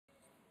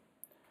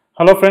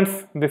Hello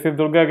friends, this is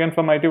Durga again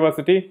from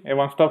ITversity, a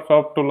one-stop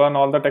shop to learn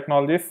all the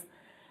technologies.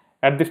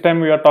 At this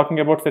time we are talking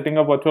about setting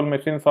up virtual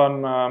machines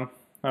on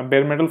a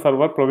bare metal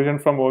server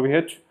provisioned from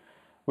OVH.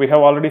 We have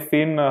already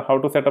seen how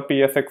to set up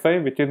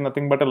pfSense, which is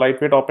nothing but a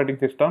lightweight operating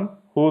system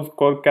whose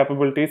core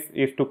capabilities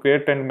is to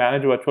create and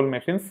manage virtual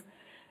machines.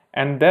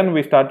 And then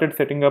we started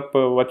setting up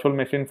a virtual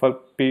machine for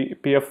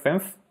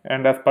pfSense,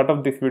 and as part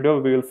of this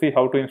video we will see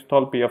how to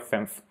install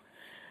pfSense.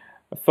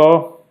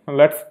 So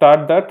let's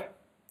start that.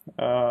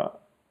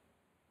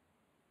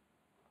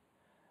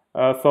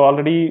 So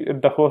already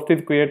the host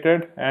is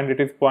created and it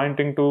is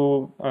pointing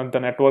to the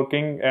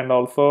networking and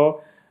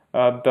also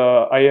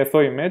the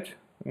ISO image.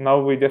 Now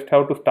we just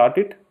have to start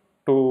it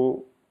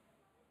to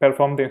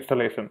perform the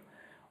installation.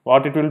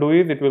 What it will do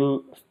is it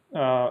will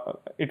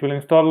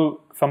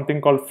install something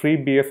called free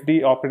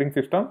BSD operating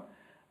system,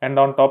 and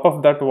on top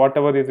of that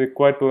whatever is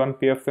required to run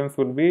pfSense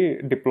will be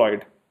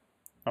deployed.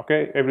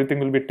 Okay, everything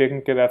will be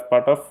taken care as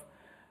part of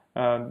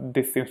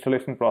this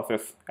installation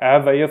process.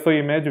 As ISO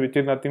image, which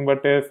is nothing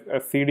but a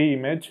CD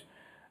image,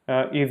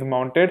 is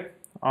mounted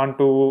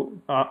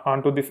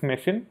onto this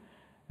machine,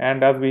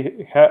 and as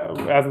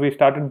we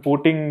started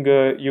booting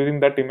using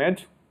that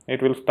image,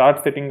 it will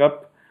start setting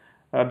up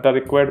the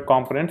required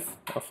components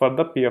for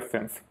the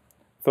pfSense.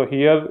 So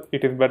here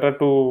it is better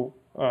to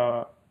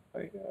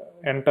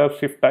enter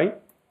Shift I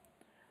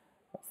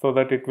so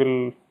that it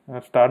will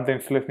start the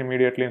installation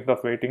immediately instead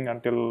of waiting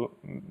until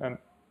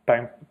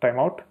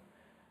timeout.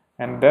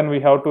 And then we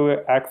have to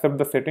accept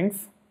the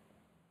settings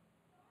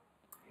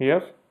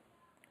here,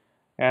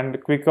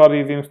 and quick or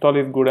easy install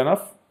is good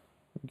enough.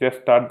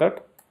 Just start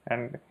that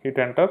and hit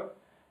enter,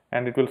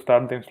 and it will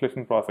start the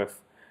installation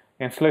process.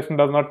 Installation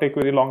does not take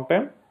very long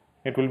time,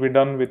 it will be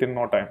done within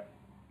no time.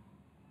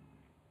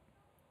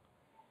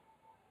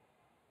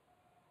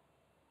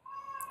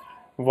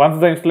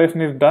 Once the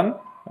installation is done,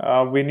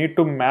 we need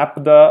to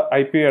map the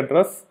IP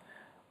address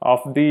of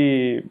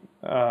the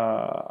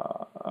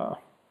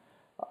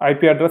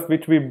IP address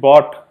which we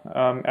bought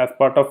as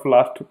part of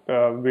last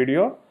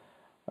video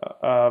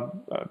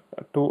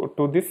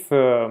to this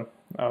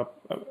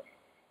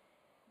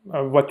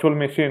virtual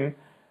machine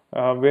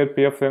where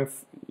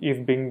pfSense is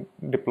being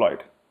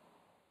deployed.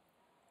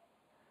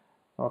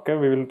 Okay,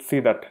 we will see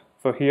that.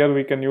 So here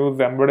we can use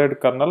embedded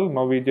kernel,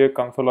 no VJ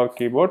console or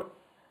keyboard,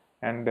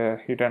 and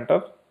hit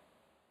enter,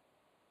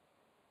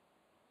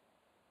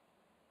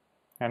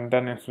 and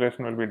then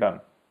installation will be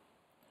done.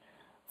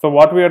 So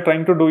what we are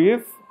trying to do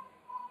is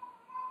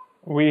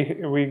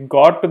we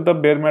got the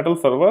bare metal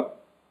server.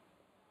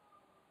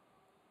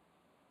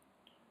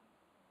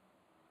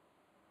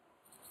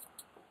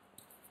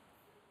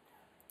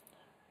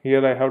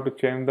 Here I have to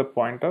change the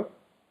pointer.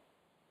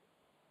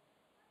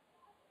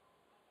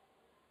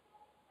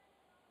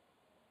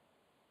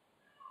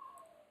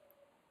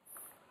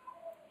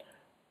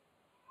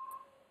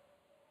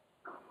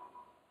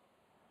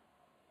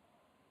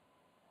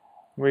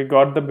 We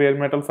got the bare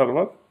metal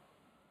server.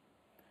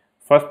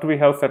 First we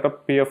have set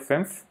up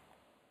pfSense.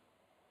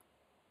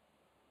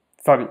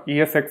 Sorry,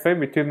 ESXi,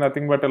 which is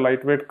nothing but a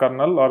lightweight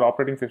kernel or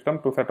operating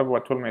system to set up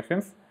virtual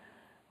machines,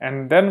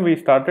 and then we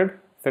started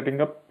setting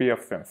up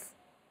pfSense.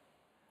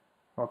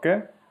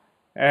 Okay,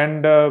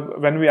 and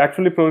when we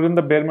actually provisioned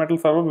the bare metal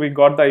server, we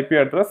got the IP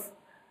address,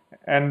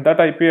 and that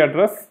IP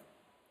address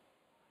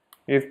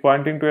is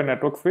pointing to a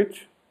network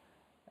switch,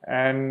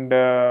 and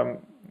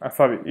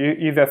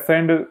is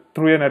assigned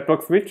through a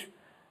network switch,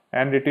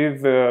 and it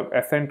is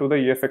assigned to the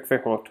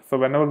ESXi host. So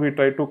whenever we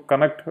try to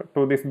connect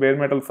to this bare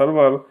metal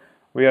server,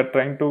 we are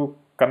trying to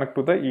connect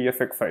to the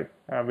ESXi,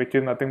 which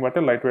is nothing but a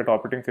lightweight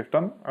operating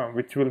system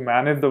which will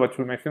manage the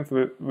virtual machines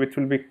which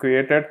will be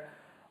created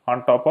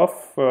on top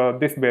of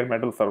this bare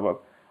metal server.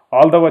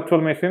 All the virtual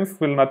machines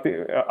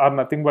are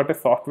nothing but a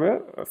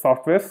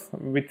softwares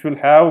which will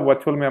have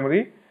virtual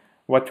memory,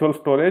 virtual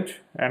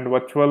storage, and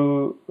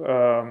virtual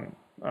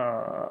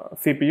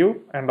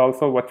CPU, and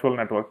also virtual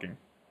networking.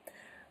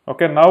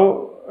 Okay,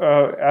 now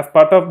as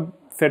part of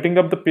setting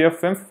up the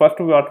pfSense, first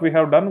what we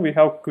have done, we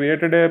have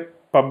created a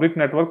public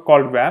network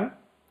called WAN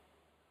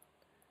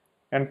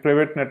and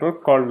private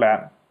network called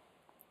LAN.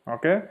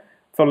 Okay,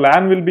 so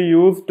LAN will be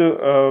used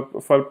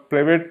for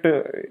private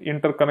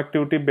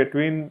interconnectivity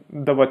between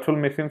the virtual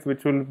machines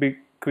which will be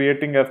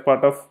creating as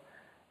part of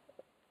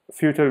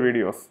future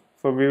videos.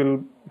 So we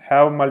will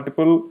have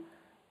multiple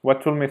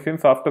virtual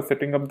machines after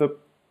setting up the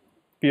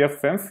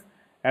pfSense,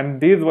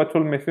 and these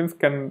virtual machines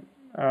can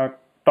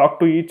talk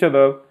to each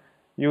other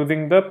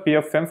using the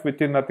pfSense, which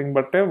is nothing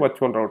but a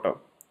virtual router.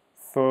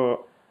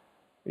 So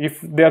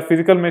if they are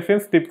physical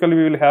machines, typically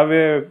we will have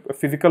a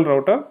physical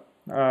router.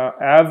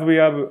 As we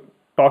are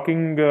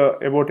talking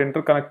about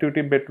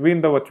interconnectivity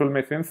between the virtual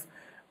machines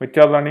which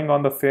are running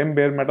on the same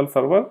bare metal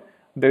server,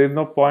 there is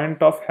no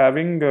point of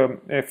having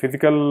a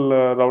physical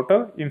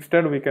router.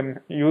 Instead we can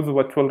use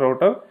virtual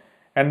router,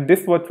 and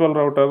this virtual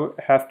router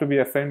has to be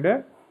assigned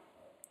a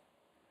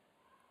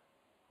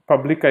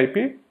public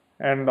IP,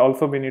 and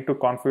also we need to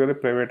configure a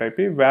private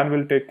IP. WAN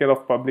will take care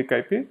of public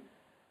IP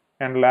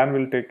and LAN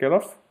will take care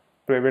of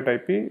private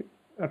IP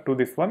to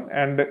this one,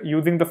 and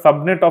using the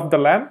subnet of the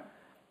LAN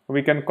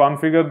we can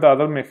configure the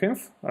other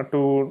machines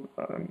to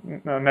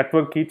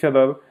network each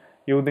other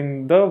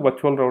using the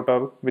virtual router,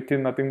 which is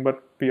nothing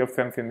but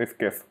pfSense in this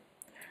case.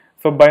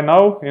 So by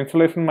now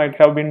installation might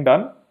have been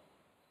done.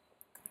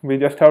 We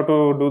just have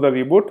to do the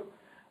reboot.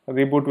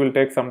 Reboot will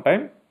take some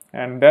time,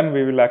 and then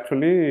we will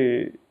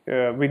actually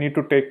we need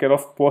to take care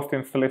of post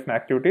installation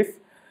activities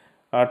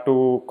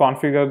to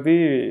configure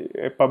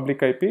the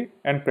public IP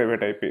and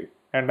private IP,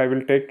 and I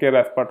will take care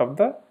as part of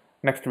the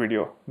next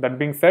video. That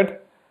being said,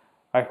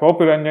 I hope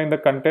you're enjoying the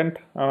content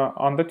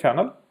on the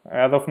channel.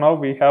 As of now,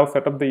 we have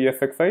set up the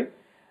ESXi,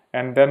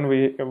 and then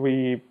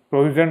we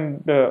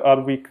provisioned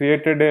or we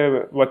created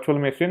a virtual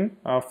machine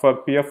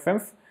for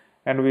pfSense,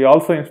 and we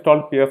also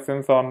installed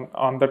pfSense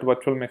on that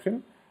virtual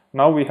machine.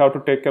 Now we have to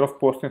take care of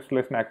post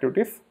installation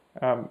activities,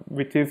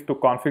 which is to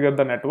configure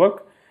the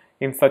network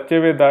in such a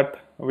way that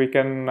we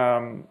can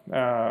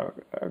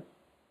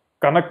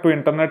connect to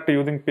internet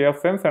using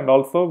pfSense, and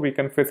also we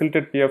can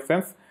facilitate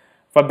pfSense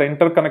for the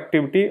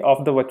interconnectivity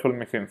of the virtual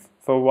machines.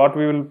 So what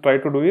we will try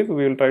to do is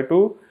we will try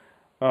to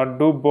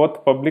do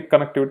both public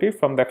connectivity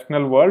from the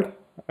external world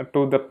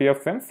to the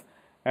pfSense,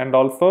 and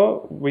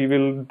also we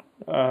will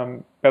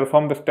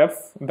perform the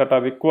steps that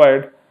are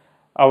required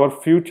our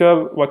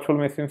future virtual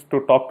machines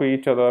to talk to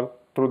each other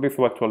through this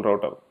virtual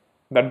router.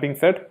 That being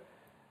said,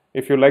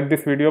 if you like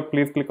this video,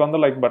 please click on the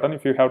like button.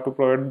 If you have to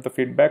provide the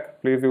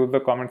feedback, please use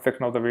the comment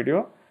section of the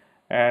video.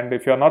 And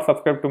if you are not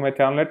subscribed to my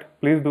channel yet,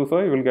 please do so.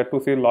 You will get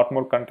to see a lot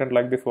more content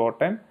like this over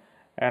time.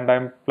 And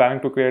I'm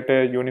planning to create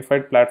a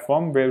unified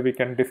platform where we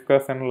can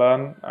discuss and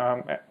learn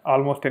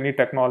almost any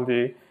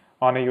technology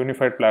on a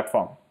unified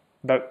platform.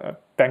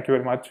 Thank you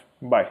very much.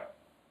 Bye.